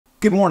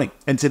Good morning,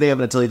 and today I'm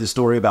going to tell you the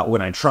story about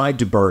when I tried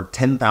to burn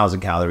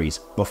 10,000 calories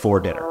before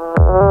dinner.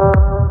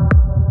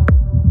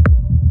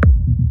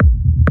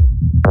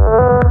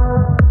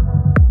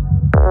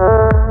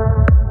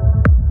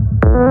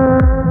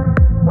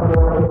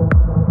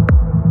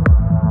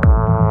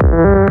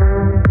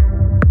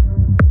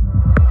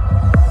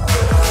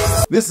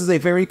 This is a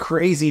very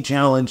crazy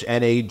challenge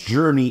and a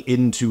journey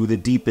into the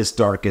deepest,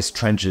 darkest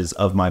trenches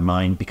of my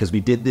mind because we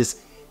did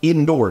this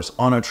indoors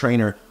on a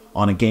trainer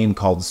on a game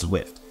called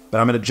Zwift. But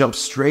I'm going to jump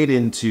straight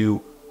into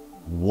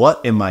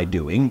what am I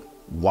doing,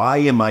 why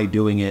am I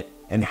doing it,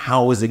 and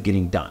how is it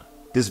getting done.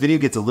 This video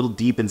gets a little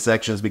deep in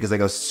sections because I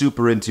go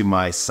super into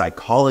my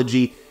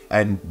psychology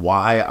and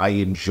why I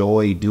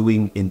enjoy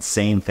doing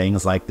insane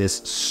things like this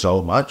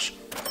so much.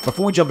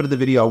 Before we jump into the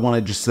video, I want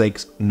to just thank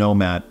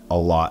NOMAD a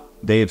lot.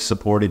 They have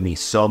supported me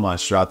so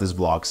much throughout this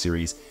vlog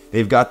series.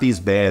 They've got these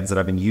bands that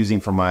I've been using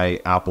for my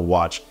Apple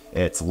Watch.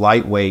 It's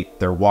lightweight,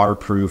 they're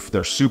waterproof,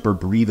 they're super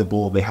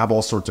breathable, they have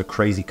all sorts of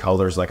crazy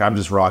colors. Like I'm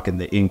just rocking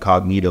the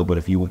incognito, but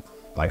if you want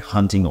like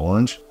hunting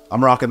orange.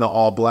 I'm rocking the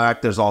all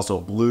black, there's also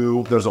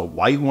blue, there's a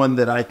white one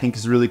that I think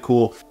is really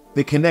cool.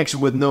 The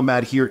connection with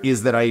NOMAD here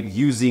is that I'm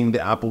using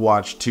the Apple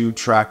Watch to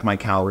track my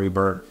calorie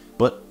burn,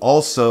 but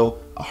also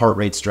a heart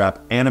rate strap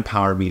and a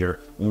power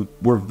meter.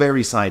 We're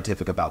very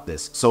scientific about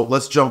this. So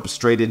let's jump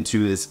straight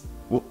into this.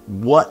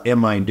 What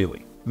am I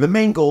doing? The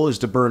main goal is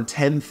to burn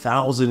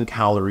 10,000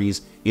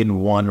 calories in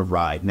one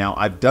ride. Now,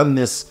 I've done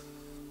this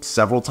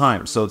several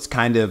times, so it's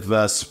kind of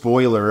a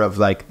spoiler of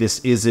like, this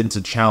isn't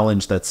a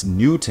challenge that's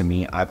new to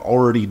me. I've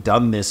already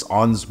done this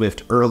on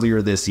Zwift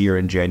earlier this year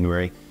in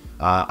January.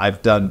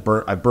 I've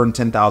burned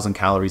 10,000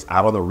 calories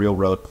out on the real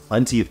road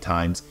plenty of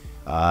times.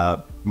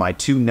 My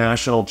 2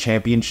 national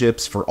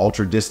championships for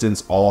ultra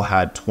distance all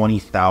had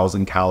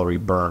 20,000 calorie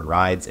burn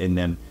rides in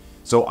them.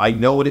 So I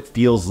know what it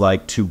feels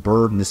like to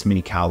burn this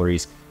many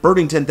calories.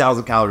 Burning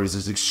 10,000 calories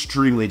is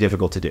extremely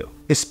difficult to do,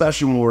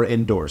 especially when we're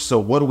indoors. So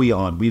what are we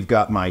on? We've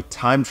got my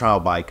time trial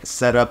bike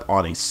set up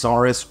on a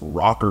Saurus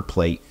rocker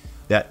plate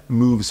that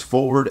moves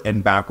forward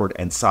and backward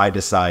and side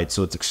to side.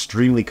 So it's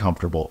extremely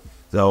comfortable,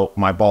 though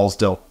my balls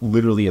don't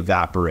literally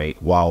evaporate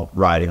while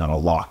riding on a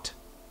locked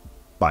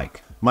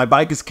bike. My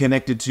bike is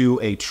connected to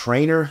a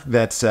trainer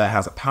that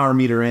has a power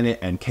meter in it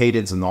and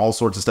cadence and all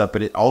sorts of stuff,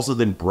 but it also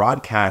then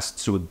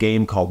broadcasts to a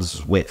game called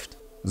Zwift.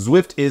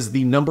 Zwift is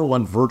the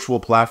 #1 virtual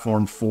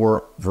platform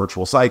for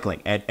virtual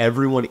cycling, and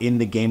everyone in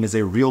the game is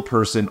a real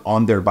person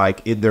on their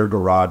bike in their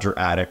garage or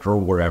attic or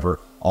wherever,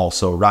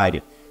 also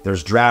riding.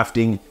 There's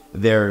drafting,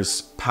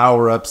 there's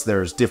power-ups,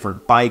 there's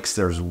different bikes,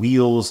 there's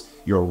wheels,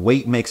 your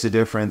weight makes a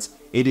difference.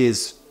 It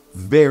is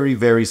very,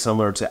 very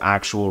similar to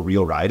actual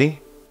real riding.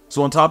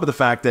 So on top of the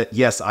fact that,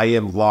 yes, I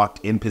am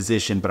locked in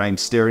position, but I'm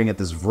staring at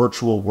this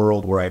virtual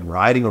world where I'm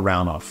riding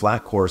around on a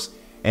flat course,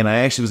 and I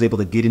actually was able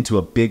to get into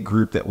a big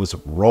group that was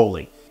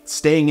rolling.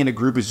 Staying in a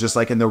group is just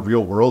like in the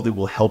real world. It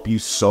will help you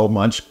so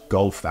much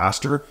go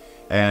faster.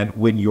 And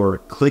when you're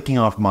clicking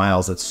off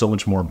miles, that's so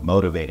much more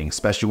motivating,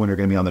 especially when you're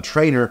going to be on the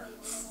trainer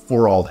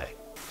for all day.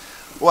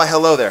 Why,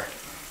 hello there.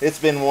 It's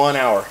been 1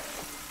 hour.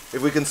 If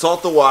we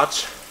consult the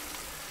watch,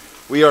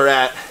 we are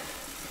at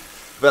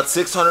about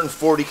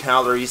 640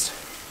 calories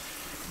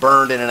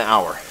burned in an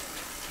hour,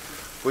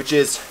 which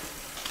is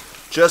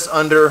just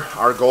under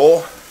our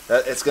goal.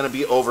 That it's going to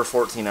be over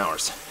 14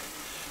 hours.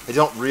 I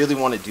don't really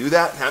want to do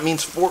that. That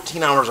means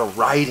 14 hours of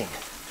riding.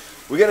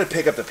 We got to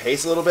pick up the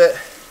pace a little bit,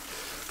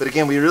 but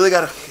again, we really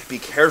got to be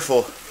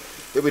careful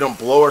that we don't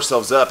blow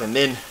ourselves up, and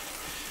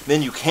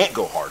then you can't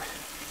go hard.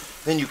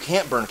 Then you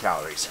can't burn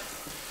calories.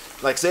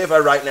 Like say if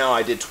right now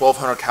I did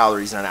 1,200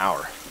 calories in an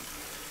hour,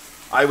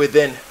 I would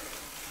then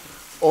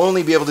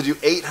only be able to do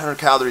 800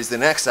 calories the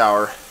next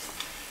hour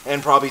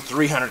and probably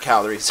 300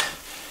 calories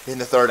in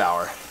the 3rd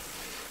hour.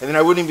 And then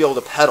I wouldn't even be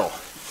able to pedal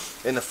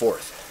in the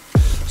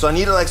 4th. So I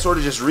need to like sort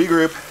of just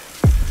regroup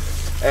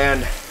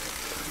and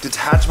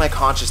detach my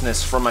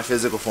consciousness from my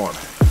physical form.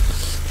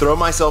 Throw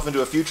myself into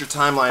a future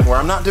timeline where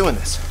I'm not doing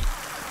this.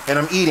 And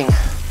I'm eating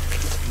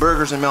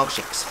burgers and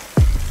milkshakes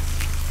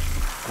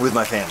with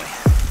my family.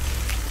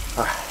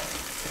 All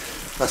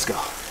right, let's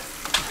go.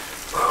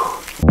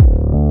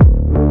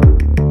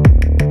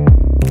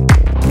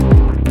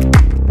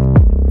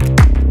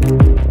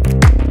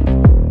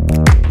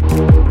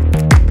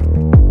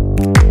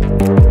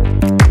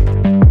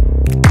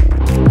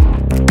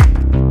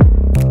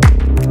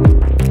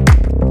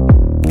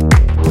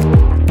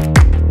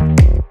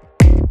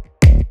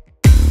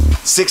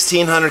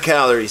 1,600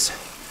 calories,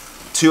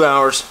 2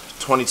 hours,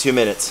 22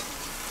 minutes.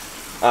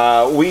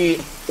 We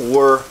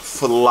were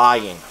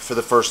flying for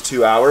the first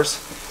 2 hours.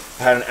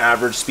 I had an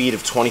average speed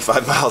of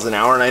 25 miles an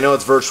hour, and I know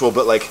it's virtual,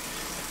 but like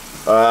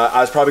I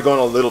was probably going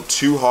a little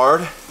too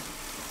hard,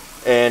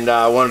 and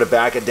I wanted to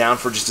back it down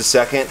for just a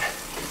second.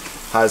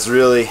 I was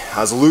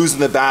losing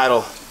the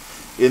battle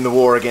in the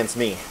war against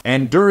me.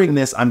 And during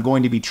this, I'm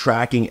going to be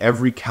tracking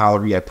every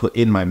calorie I put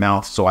in my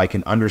mouth so I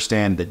can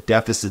understand the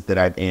deficit that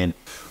I'm in.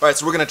 All right,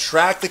 so we're gonna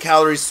track the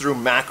calories through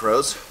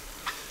macros,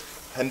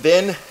 and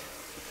then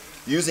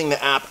using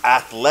the app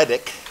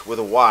Athletic with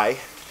a Y,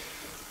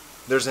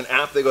 there's an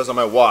app that goes on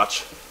my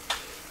watch,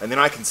 and then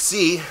I can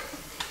see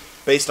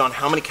based on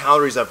how many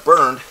calories I've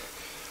burned,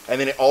 and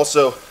then it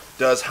also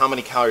does how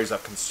many calories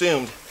I've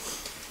consumed,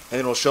 and then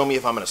it'll show me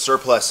if I'm in a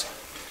surplus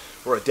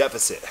or a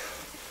deficit.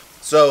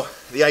 So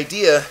the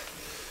idea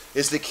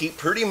is to keep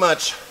pretty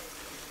much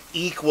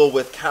equal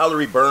with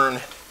calorie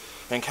burn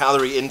and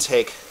calorie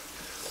intake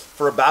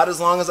for about as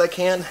long as I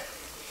can.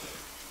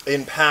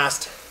 In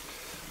past,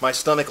 my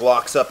stomach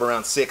locks up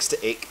around 6,000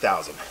 to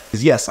 8,000.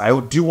 Yes, I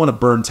do want to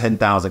burn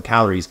 10,000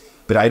 calories,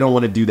 but I don't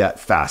want to do that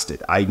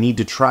fasted. I need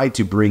to try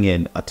to bring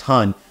in a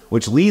ton,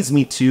 which leads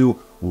me to,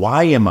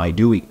 why am I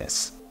doing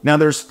this? Now,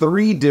 there's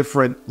 3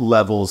 different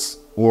levels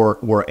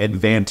or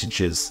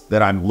advantages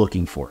that I'm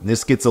looking for.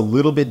 This gets a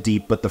little bit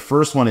deep, but the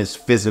first one is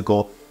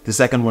physical. The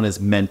second one is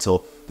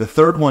mental. The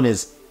third one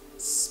is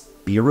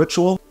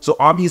spiritual. So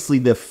obviously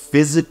the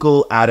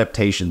physical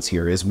adaptations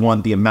here is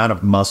one, the amount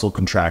of muscle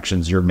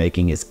contractions you're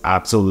making is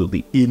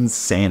absolutely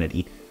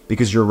insanity,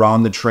 because you're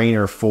on the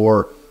trainer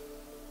for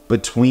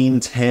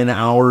between 10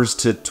 hours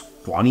to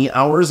 20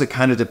 hours. It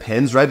kind of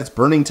depends, right? It's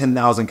burning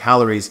 10,000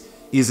 calories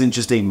isn't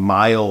just a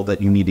mile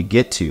that you need to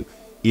get to.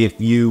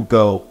 If you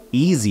go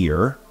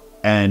easier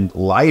and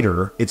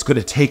lighter, it's going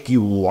to take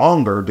you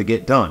longer to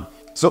get done.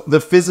 So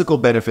the physical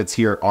benefits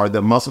here are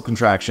the muscle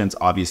contractions,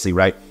 obviously,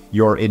 right?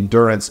 Your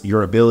endurance,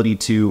 your ability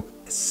to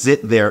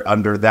sit there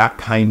under that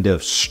kind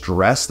of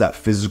stress, that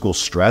physical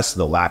stress,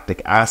 the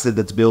lactic acid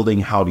that's building.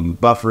 How do you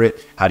buffer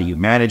it? How do you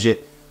manage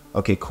it?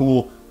 Okay,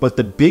 cool. But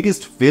the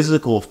biggest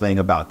physical thing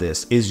about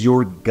this is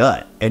your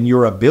gut and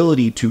your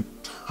ability to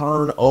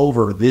turn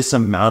over this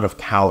amount of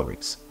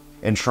calories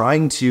and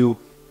trying to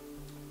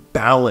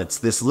balance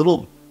this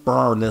little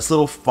burn, this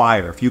little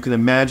fire. If you can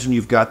imagine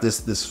you've got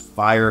this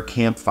fire,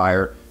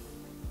 campfire,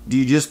 do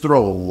you just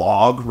throw a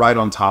log right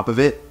on top of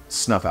it?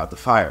 Snuff out the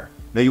fire.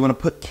 Now you want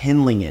to put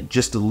kindling in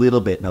just a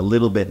little bit and a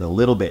little bit and a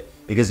little bit,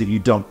 because if you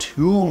dump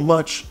too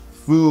much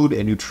food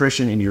and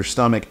nutrition in your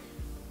stomach,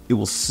 it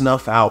will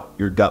snuff out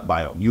your gut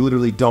biome. You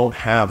literally don't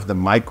have the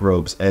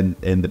microbes and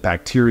the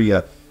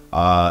bacteria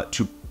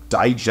to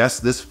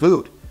digest this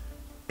food.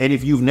 And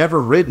if you've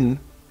never ridden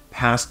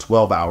past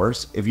 12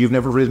 hours, if you've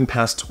never ridden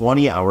past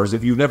 20 hours,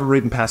 if you've never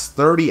ridden past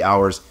 30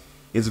 hours,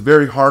 it's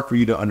very hard for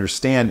you to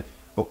understand.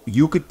 But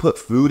you could put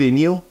food in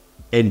you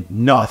and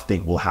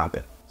nothing will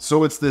happen.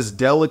 So it's this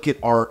delicate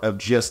art of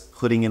just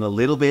putting in a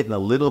little bit and a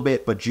little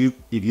bit, but if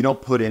you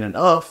don't put in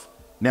enough,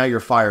 now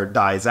your fire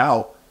dies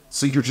out.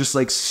 So you're just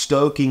like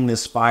stoking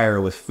this fire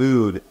with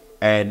food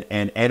and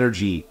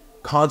energy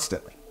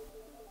constantly.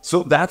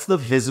 So that's the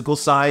physical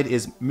side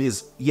is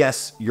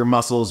yes, your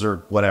muscles or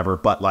whatever,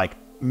 but like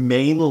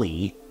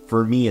mainly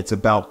for me, it's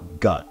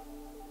about gut.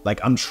 Like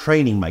I'm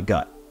training my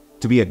gut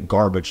to be a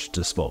garbage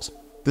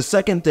disposal. The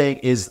second thing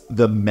is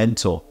the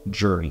mental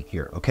journey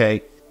here,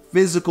 okay?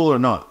 Physical or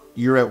not,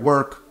 you're at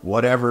work,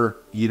 whatever,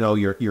 you know,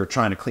 you're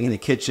trying to clean the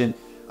kitchen.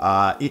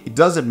 It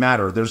doesn't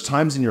matter. There's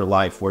times in your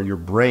life where your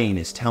brain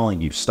is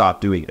telling you, stop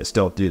doing this,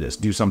 don't do this,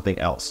 do something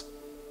else.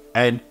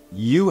 And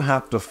you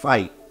have to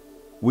fight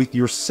with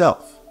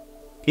yourself.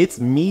 It's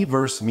me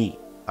versus me.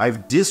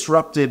 I've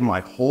disrupted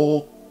my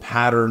whole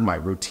pattern, my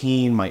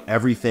routine, my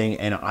everything,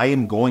 and I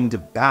am going to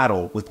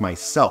battle with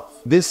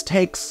myself. This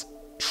takes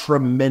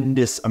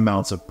tremendous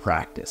amounts of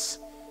practice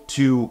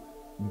to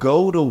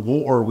go to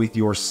war with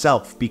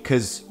yourself,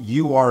 because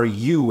you are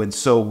you. And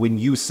so when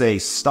you say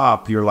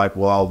stop, you're like,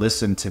 well, I'll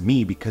listen to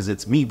me because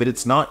it's me, but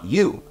it's not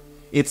you.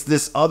 It's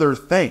this other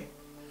thing.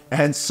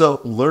 And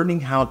so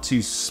learning how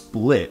to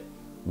split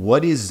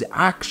what is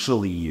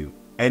actually you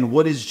and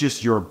what is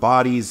just your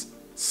body's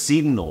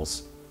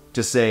signals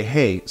to say,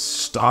 hey,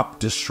 stop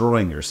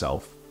destroying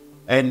yourself.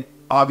 And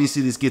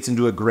obviously this gets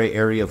into a gray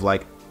area of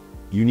like,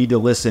 you need to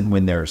listen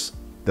when there's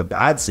the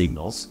bad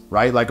signals,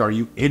 right? Like, are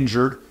you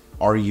injured?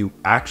 Are you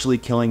actually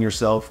killing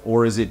yourself?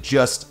 Or is it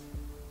just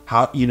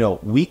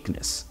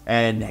weakness?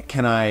 And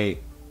can I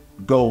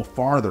go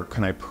farther?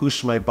 Can I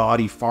push my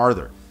body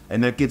farther?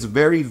 And that gets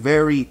very,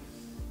 very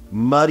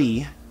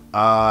muddy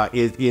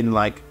in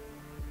like,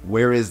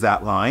 where is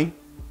that line?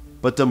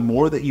 But the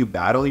more that you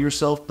battle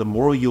yourself, the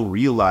more you'll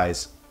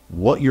realize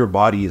what your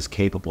body is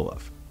capable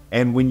of.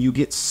 And when you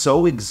get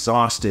so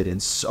exhausted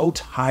and so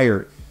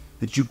tired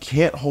that you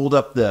can't hold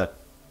up the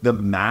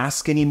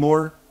mask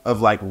anymore of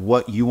like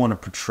what you want to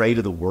portray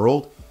to the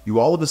world, you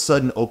all of a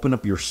sudden open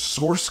up your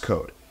source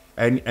code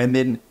and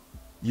then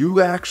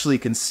you actually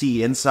can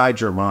see inside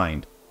your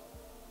mind.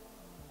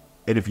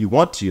 And if you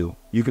want to,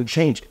 you can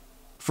change it.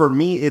 For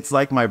me, it's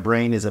like my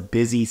brain is a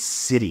busy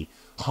city,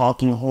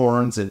 honking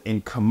horns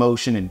and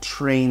commotion and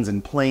trains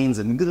and planes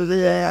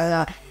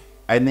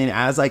and then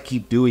as I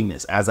keep doing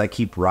this, as I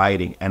keep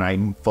riding and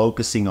I'm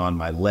focusing on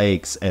my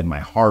legs and my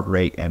heart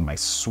rate and my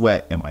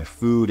sweat and my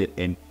food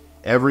and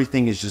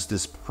everything is just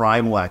this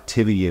primal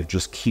activity of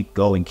just keep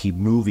going, keep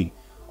moving.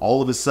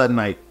 All of a sudden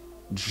I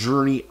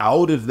journey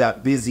out of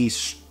that busy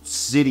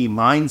city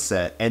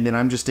mindset, and then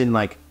I'm just in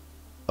like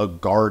a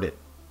garden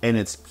and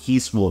it's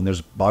peaceful and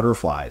there's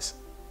butterflies.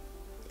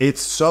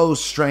 It's so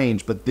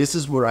strange, but this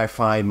is where I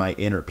find my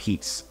inner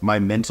peace, my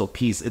mental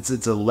peace. It's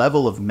a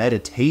level of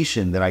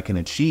meditation that I can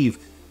achieve.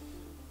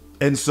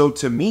 And so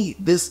to me,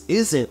 this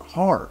isn't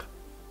hard.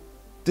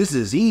 This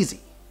is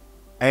easy.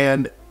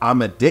 And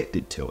I'm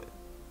addicted to it.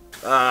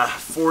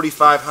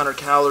 4,500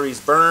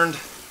 calories burned.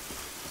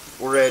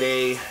 We're at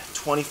a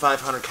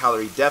 2,500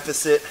 calorie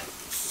deficit.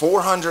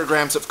 400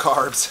 grams of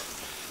carbs,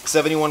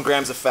 71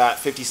 grams of fat,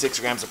 56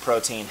 grams of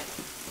protein.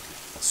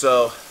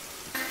 So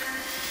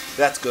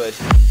that's good.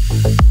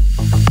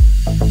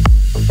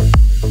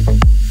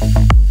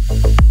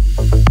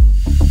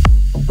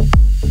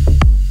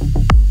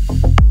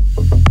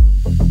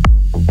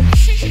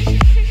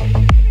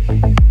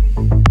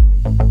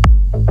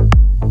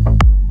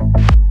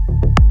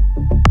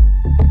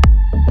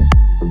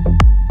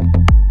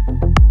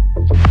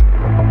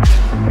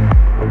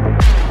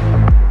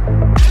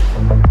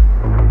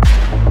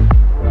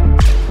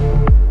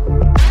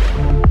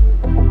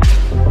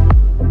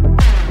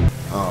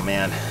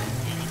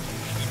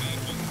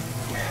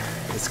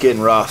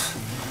 Getting rough.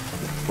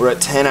 We're at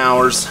 10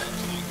 hours,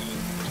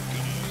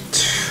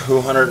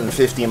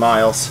 250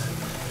 miles,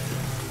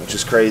 which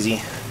is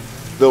crazy.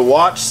 The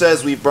watch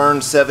says we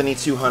burned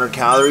 7,200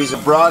 calories.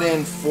 We brought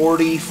in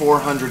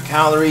 4,400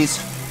 calories,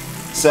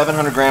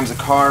 700 grams of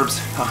carbs,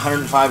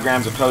 105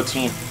 grams of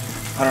protein,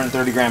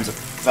 130 grams of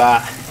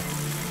fat,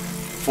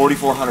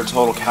 4,400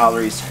 total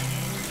calories.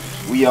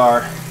 We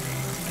are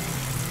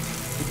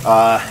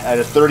at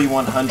a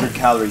 3,100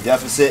 calorie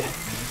deficit.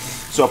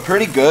 So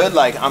pretty good,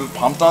 like I'm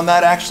pumped on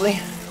that actually.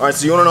 All right,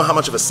 so you wanna know how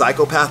much of a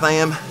psychopath I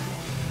am?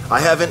 I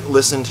haven't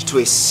listened to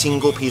a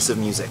single piece of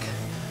music.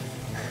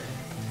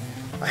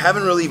 I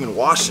haven't really even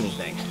watched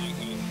anything.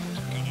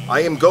 I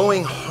am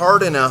going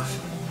hard enough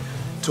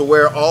to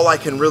where all I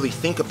can really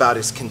think about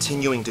is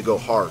continuing to go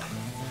hard.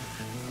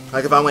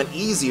 Like if I went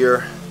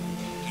easier,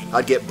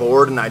 I'd get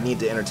bored and I'd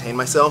need to entertain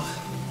myself.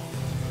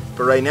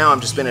 But right now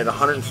I'm just been at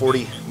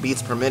 140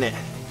 beats per minute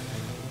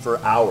for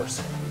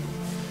hours,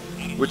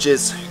 which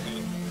is,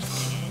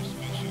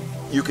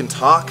 you can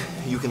talk,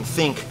 you can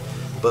think,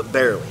 but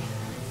barely.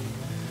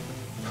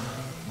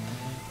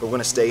 But we're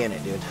gonna stay in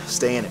it, dude.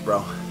 Stay in it,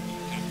 bro.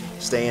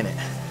 Stay in it.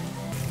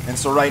 And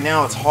so right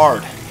now it's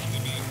hard.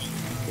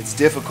 It's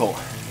difficult.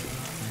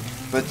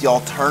 But the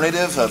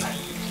alternative of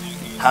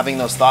having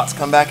those thoughts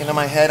come back into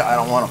my head, I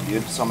don't want them,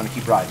 dude. So I'm gonna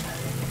keep riding.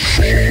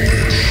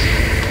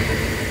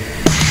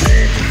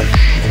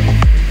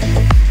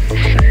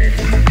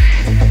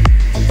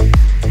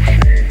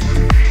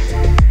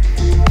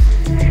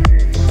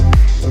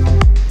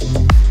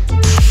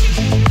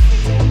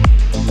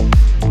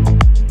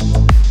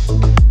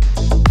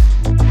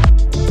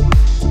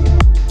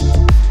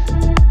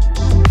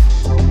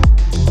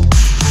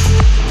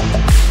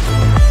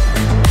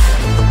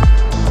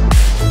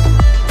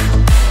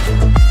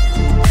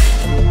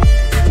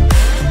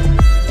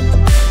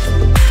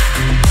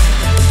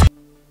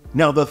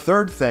 Now, the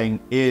third thing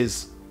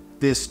is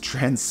this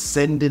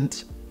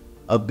transcendent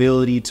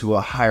ability to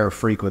a higher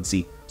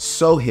frequency.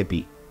 So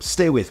hippie,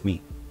 stay with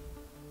me.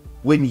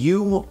 When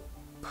you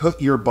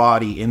put your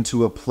body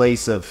into a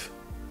place of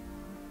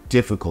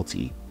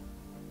difficulty,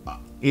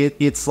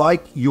 it's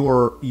like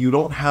you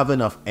don't have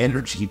enough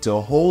energy to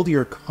hold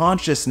your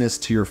consciousness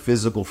to your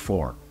physical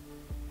form.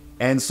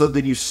 And so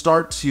then you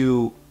start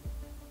to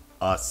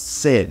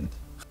ascend.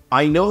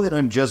 I know that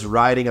I'm just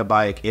riding a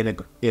bike in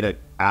an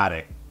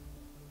attic.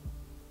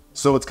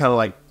 So it's kind of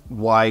like,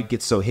 why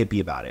get so hippie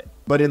about it?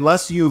 But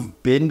unless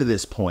you've been to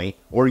this point,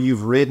 or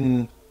you've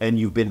ridden and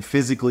you've been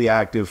physically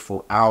active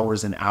for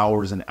hours and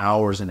hours and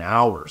hours and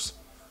hours,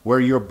 where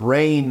your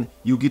brain,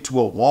 you get to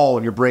a wall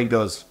and your brain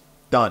goes,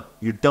 done,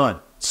 you're done,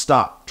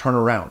 stop, turn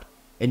around.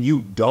 And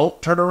you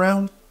don't turn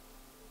around,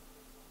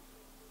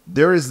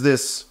 there is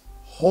this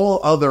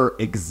whole other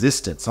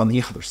existence on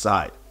the other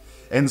side.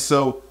 And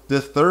so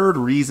the third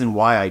reason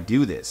why I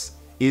do this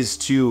is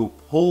to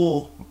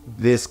pull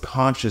this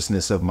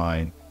consciousness of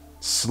mine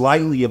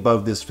slightly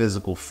above this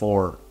physical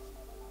form.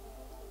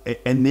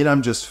 And then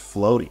I'm just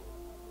floating.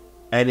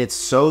 And it's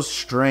so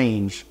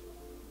strange,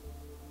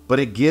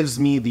 but it gives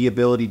me the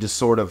ability to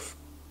sort of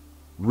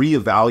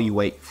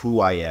reevaluate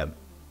who I am,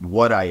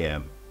 what I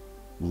am,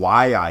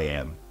 why I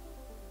am.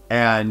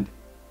 And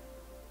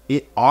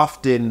it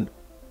often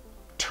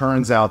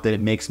turns out that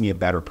it makes me a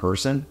better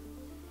person.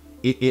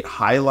 It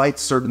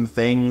highlights certain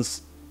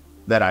things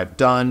that I've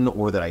done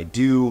or that I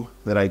do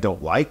that I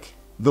don't like.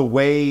 The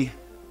way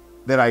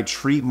that I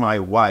treat my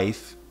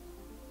wife,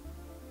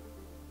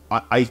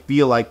 I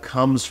feel like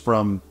comes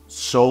from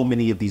so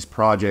many of these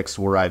projects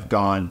where I've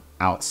gone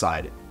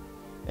outside it.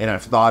 And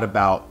I've thought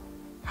about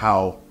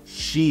how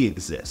she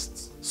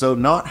exists. So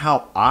not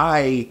how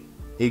I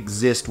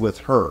exist with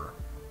her,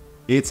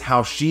 it's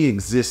how she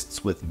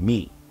exists with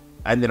me.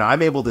 And then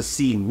I'm able to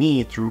see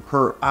me through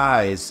her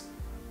eyes,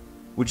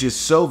 which is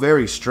so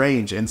very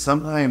strange. And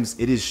sometimes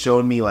it has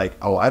shown me like,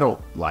 oh, I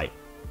don't like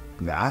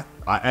that.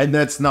 And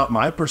that's not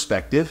my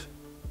perspective,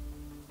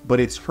 but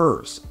it's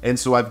hers. And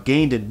so I've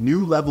gained a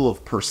new level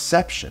of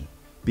perception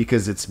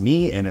because it's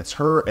me and it's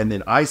her, and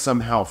then I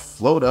somehow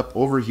float up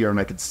over here and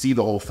I could see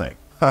the whole thing.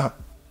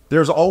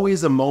 There's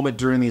always a moment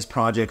during these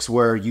projects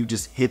where you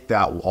just hit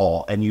that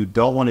wall and you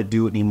don't want to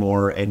do it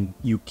anymore, and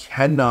you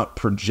cannot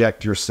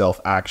project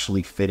yourself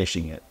actually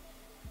finishing it.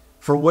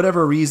 For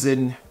whatever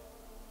reason,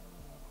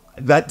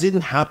 that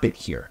didn't happen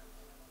here.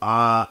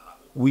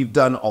 We've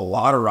done a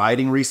lot of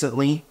riding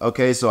recently.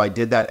 Okay, so I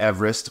did that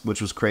Everest,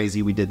 which was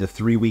crazy. We did the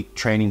 3-week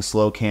training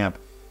slow camp.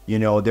 You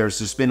know, there's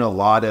just been a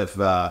lot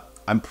of,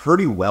 I'm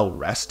pretty well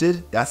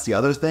rested. That's the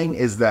other thing,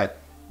 is that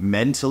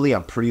mentally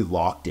I'm pretty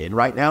locked in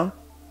right now.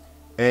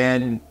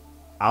 And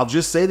I'll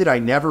just say that I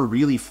never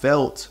really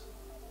felt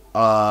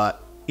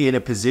in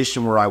a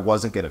position where I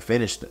wasn't going to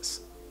finish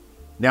this.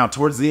 Now,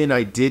 towards the end,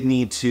 I did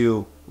need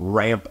to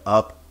ramp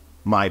up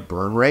my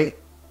burn rate.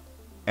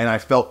 And I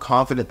felt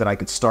confident that I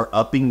could start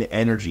upping the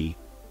energy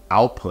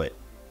output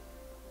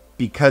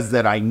because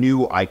that I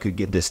knew I could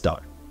get this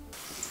done.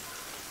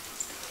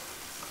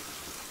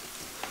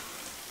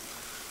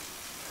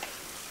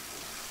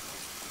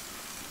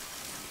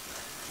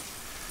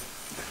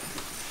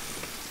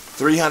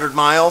 "300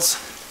 miles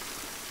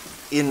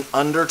in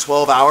under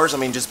 12 hours. I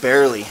mean, just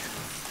barely.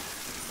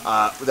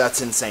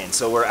 That's insane.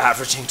 So we're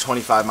averaging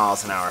 25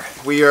 miles an hour.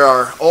 We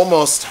are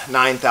almost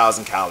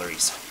 9,000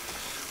 calories.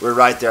 We're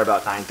right there,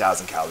 about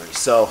 9,000 calories.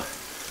 So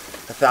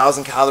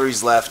 1,000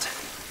 calories left,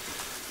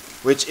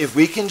 which if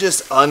we can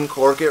just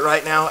uncork it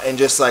right now and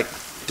just like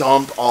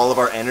dump all of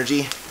our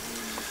energy,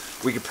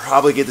 we could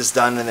probably get this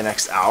done in the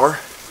next hour.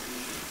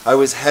 I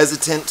was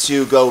hesitant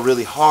to go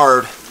really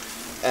hard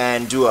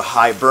and do a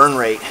high burn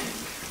rate,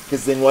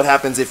 because then what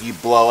happens if you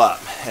blow up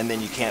and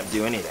then you can't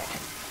do anything?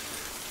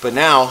 But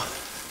now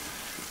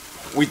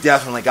we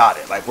definitely got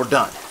it. Like, we're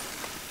done.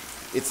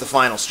 It's the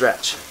final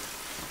stretch.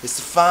 It's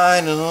the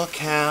final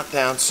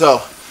countdown.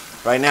 So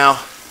right now,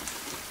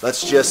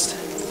 let's just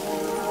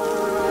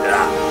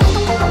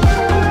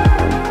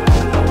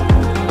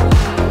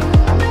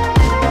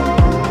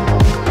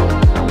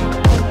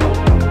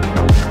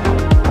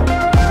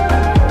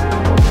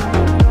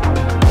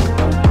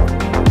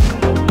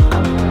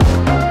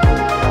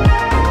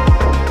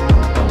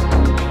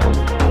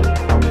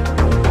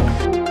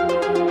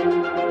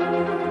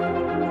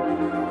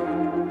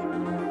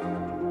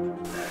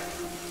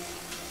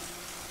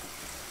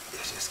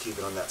keep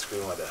it on that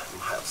screen while the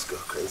miles go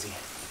crazy.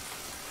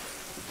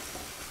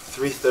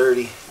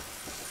 330.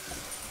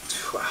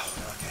 Wow,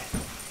 okay.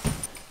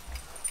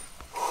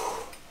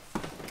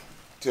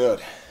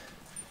 Dude.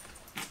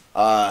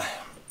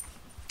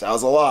 That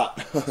was a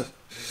lot.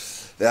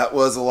 That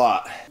was a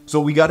lot.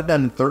 So we got it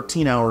done in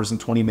 13 hours and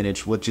 20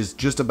 minutes, which is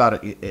just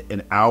about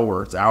an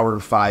hour. It's an hour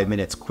and 5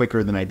 minutes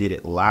quicker than I did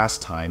it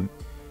last time.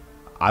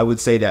 I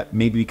would say that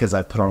maybe because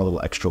I put on a little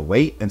extra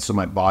weight, and so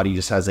my body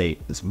just has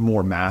this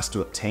more mass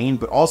to obtain,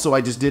 but also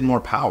I just did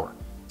more power.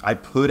 I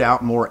put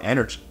out more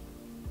energy.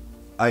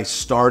 I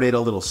started a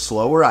little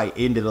slower. I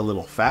ended a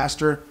little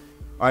faster.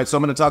 All right, so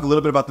I'm going to talk a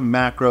little bit about the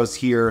macros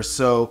here.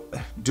 So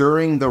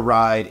during the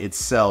ride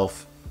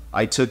itself,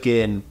 I took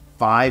in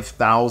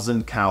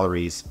 5,000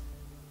 calories,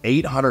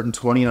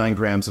 829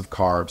 grams of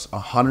carbs,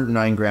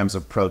 109 grams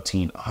of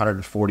protein,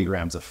 140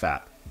 grams of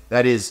fat.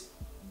 That is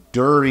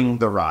during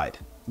the ride.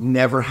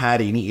 Never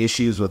had any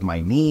issues with my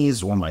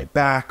knees or my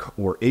back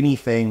or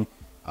anything.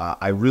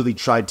 I really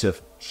tried to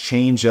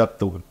change up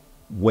the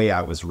way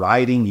I was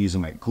riding,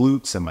 using my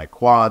glutes and my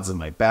quads and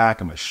my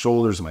back and my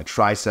shoulders and my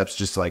triceps,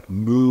 just to like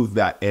move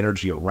that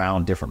energy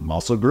around different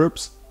muscle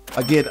groups.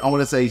 Again, I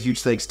want to say a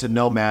huge thanks to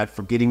NOMAD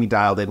for getting me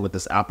dialed in with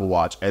this Apple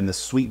Watch and the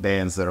sweet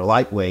bands that are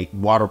lightweight,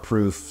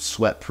 waterproof,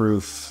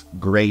 sweatproof,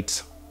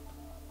 great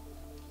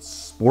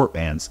sport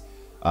bands.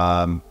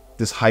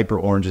 This Hyper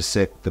Orange is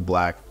sick, the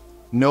black.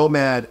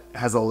 NOMAD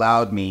has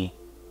allowed me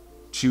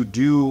to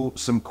do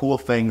some cool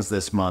things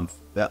this month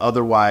that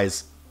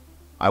otherwise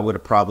I would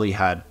have probably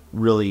had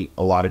really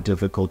a lot of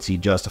difficulty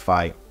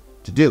justify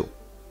to do.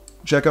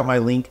 Check out my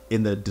link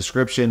in the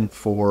description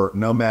for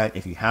NOMAD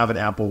if you have an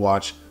Apple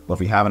Watch or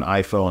if you have an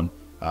iPhone,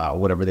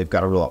 whatever. They've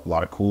got a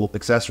lot of cool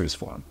accessories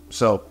for them.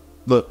 So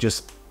look,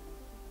 just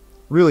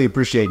really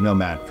appreciate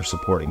NOMAD for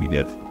supporting me,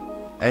 dude.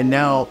 And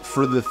now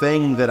for the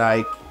thing that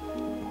I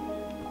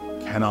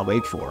cannot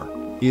wait for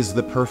is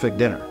the perfect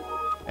dinner.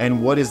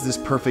 And what is this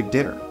perfect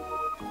dinner?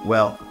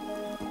 Well,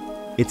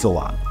 it's a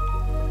lot.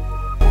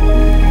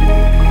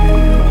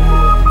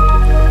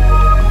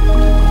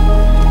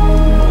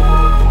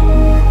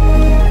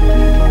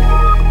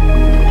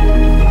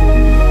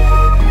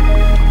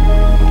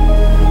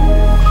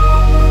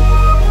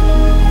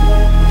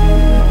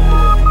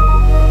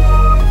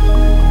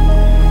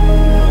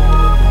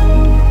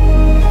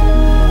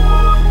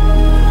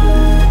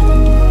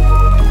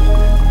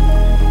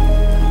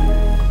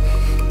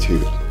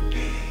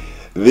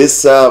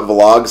 This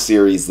vlog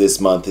series this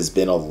month has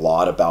been a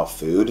lot about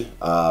food,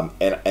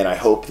 and I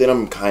hope that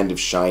I'm kind of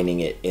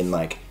shining it in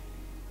like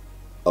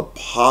a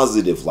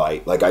positive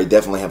light. Like, I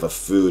definitely have a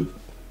food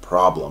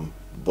problem,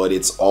 but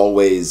it's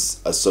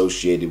always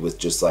associated with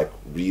just like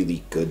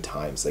really good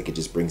times. Like, it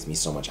just brings me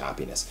so much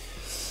happiness.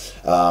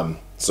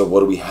 So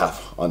what do we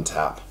have on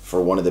tap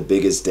for one of the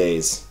biggest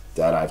days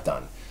that I've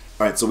done?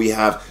 All right, so we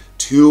have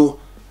 2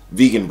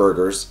 vegan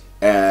burgers.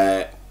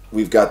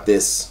 We've got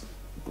this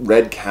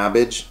red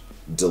cabbage,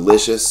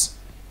 delicious.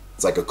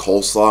 It's like a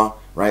coleslaw,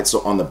 right?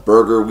 So on the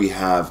burger, we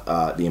have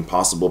the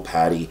Impossible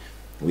Patty.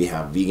 We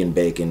have vegan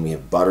bacon. We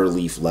have butter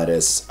leaf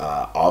lettuce,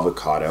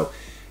 avocado.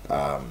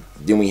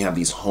 Then we have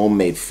these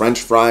homemade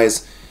French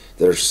fries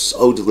that are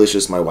so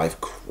delicious. My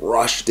wife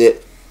crushed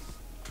it.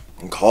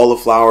 And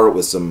cauliflower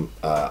with some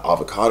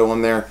avocado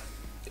in there.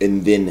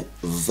 And then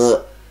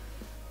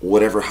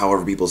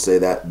however people say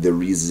that, the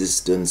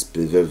resistance,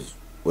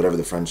 whatever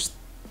the French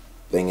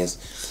thing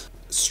is,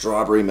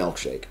 strawberry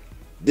milkshake.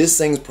 This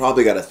thing's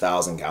probably got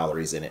 1,000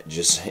 calories in it,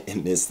 just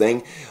in this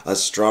thing. A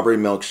strawberry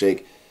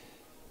milkshake.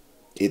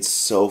 It's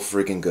so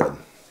freaking good.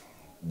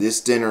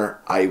 This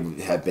dinner, I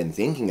have been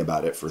thinking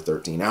about it for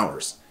 13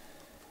 hours.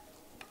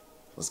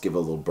 Let's give it a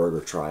little burger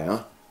try,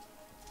 huh?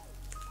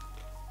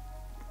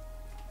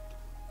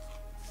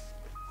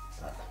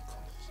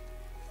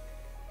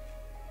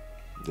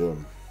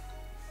 Dude.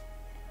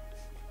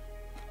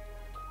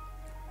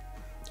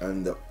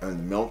 And the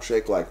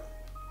milkshake, like,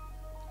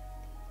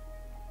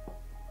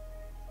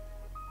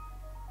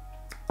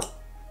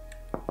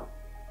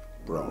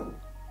 bro.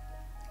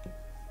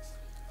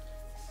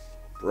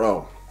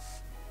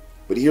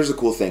 But here's the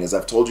cool thing, is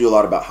I've told you a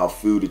lot about how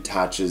food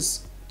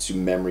attaches to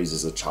memories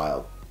as a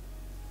child.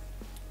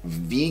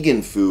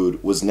 Vegan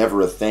food was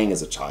never a thing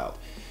as a child.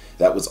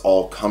 That was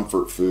all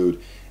comfort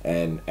food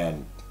and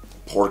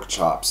pork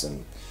chops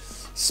and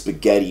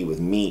spaghetti with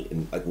meat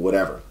and like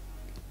whatever.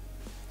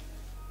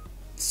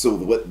 So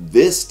what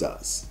this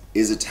does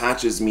is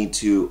attaches me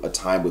to a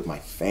time with my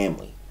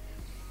family.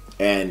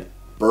 And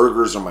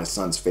burgers are my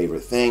son's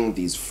favorite thing.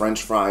 These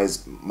French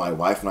fries, my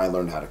wife and I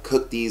learned how to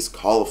cook these.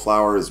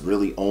 Cauliflower is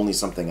really only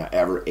something I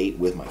ever ate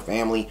with my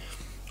family.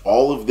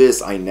 All of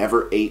this I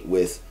never ate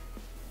with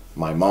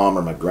my mom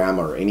or my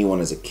grandma or anyone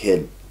as a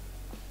kid.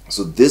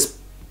 So this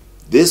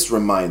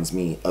reminds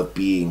me of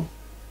being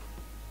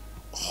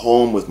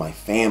home with my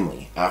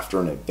family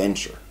after an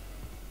adventure,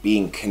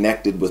 being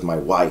connected with my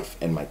wife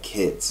and my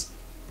kids.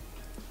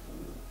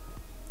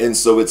 And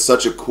so it's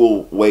such a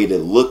cool way to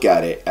look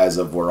at it, as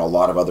of where a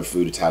lot of other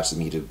food attaches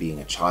me to being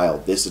a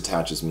child. This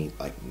attaches me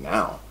like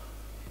now.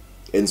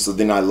 And so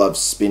then I love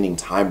spending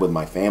time with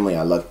my family.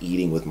 I love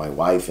eating with my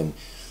wife and,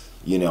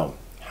 you know,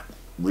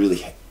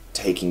 really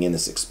taking in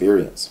this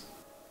experience.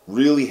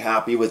 Really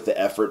happy with the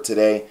effort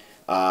today.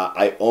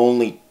 I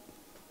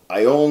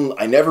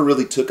never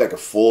really took like a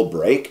full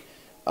break.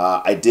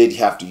 I did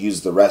have to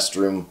use the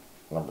restroom,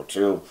 number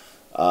 2,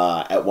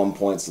 at one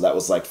point. So that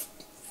was like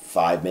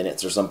 5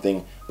 minutes or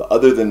something. But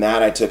other than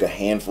that, I took a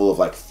handful of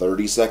like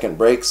 30-second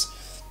breaks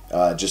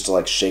just to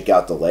like shake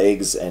out the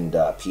legs and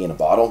pee in a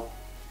bottle.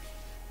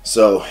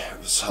 So it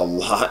was a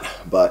lot,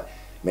 but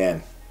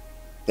man,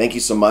 thank you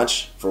so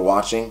much for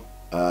watching.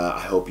 I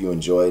hope you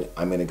enjoyed.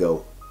 I'm going to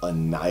go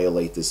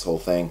annihilate this whole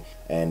thing,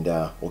 and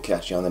we'll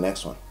catch you on the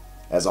next one.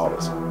 As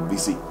always,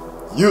 BC.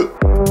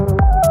 Yeah.